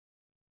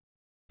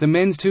The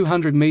men's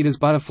 200 meters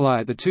butterfly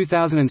at the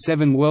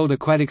 2007 World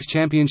Aquatics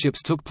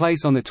Championships took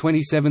place on the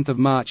 27th of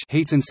March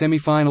heats and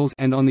semifinals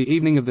and on the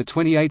evening of the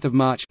 28th of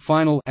March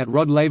final at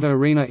Rod Laver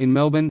Arena in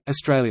Melbourne,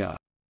 Australia.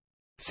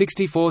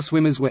 64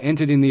 swimmers were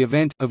entered in the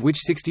event, of which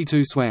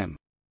 62 swam.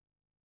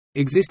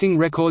 Existing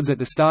records at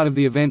the start of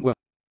the event were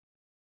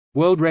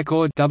World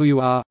record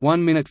WR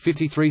 1 minute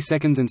 53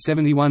 seconds and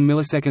 71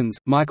 milliseconds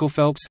Michael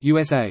Phelps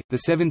USA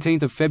the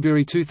 17th of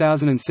February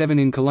 2007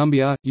 in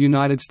Columbia,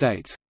 United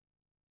States.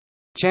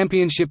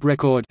 Championship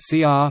record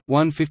CR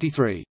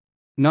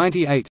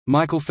 1:53.98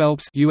 Michael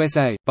Phelps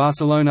USA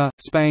Barcelona,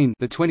 Spain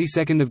the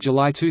 22nd of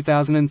July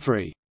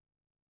 2003.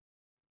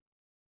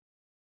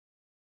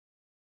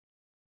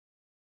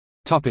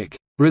 Topic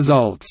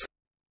Results.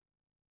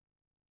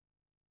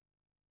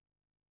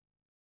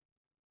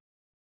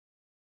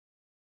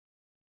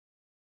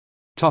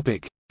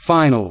 Topic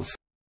Finals.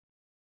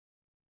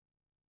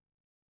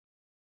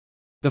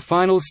 The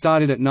finals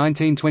started at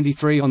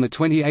 19:23 on the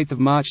 28th of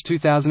March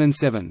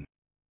 2007.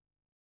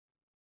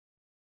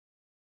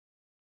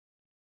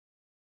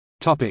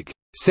 Topic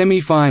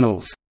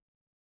Semi-finals.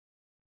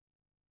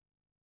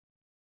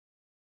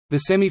 The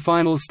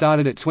semi-finals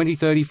started at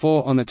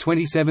 20:34 on the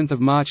 27th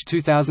of March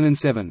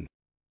 2007.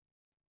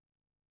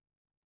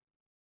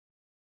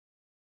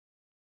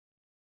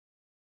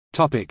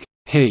 Topic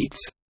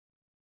Heats.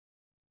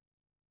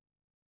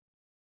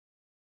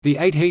 The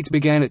 8 heats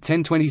began at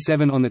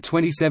 10:27 on the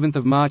 27th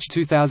of March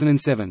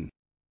 2007.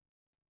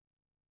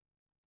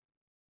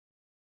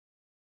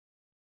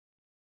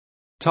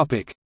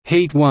 Topic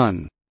Heat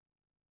 1.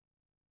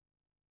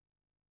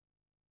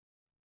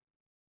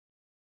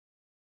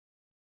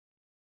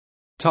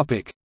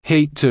 Topic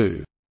Heat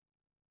 2.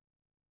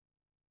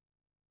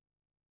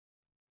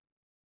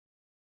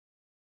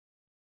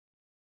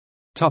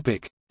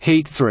 Topic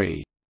Heat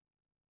 3.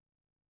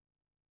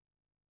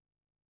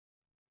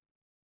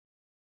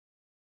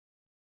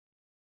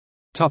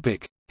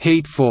 Topic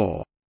Heat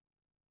 4.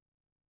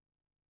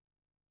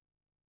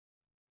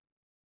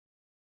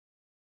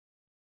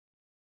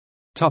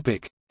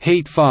 Topic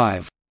Heat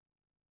 5.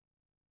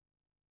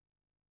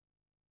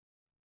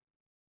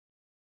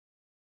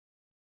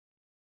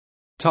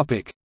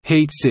 Topic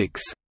Heat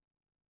 6.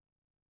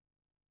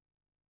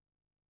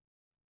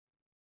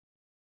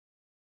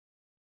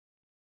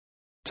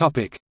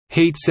 Topic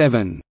Heat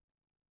 7.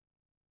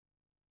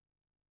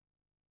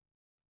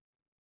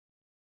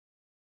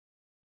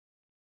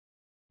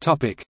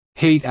 Topic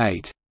Heat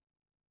 8.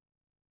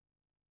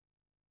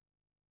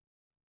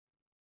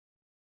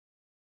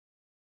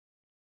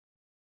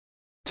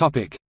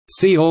 Topic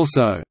See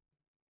also.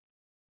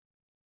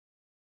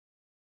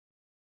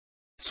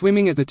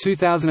 Swimming at the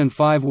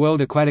 2005 World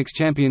Aquatics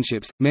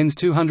Championships, men's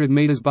 200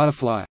 meters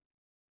butterfly.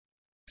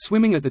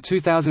 Swimming at the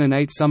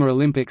 2008 Summer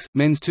Olympics,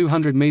 men's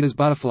 200 meters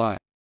butterfly.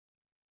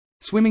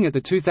 Swimming at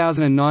the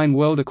 2009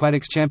 World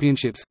Aquatics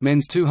Championships,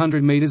 men's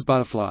 200 meters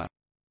butterfly.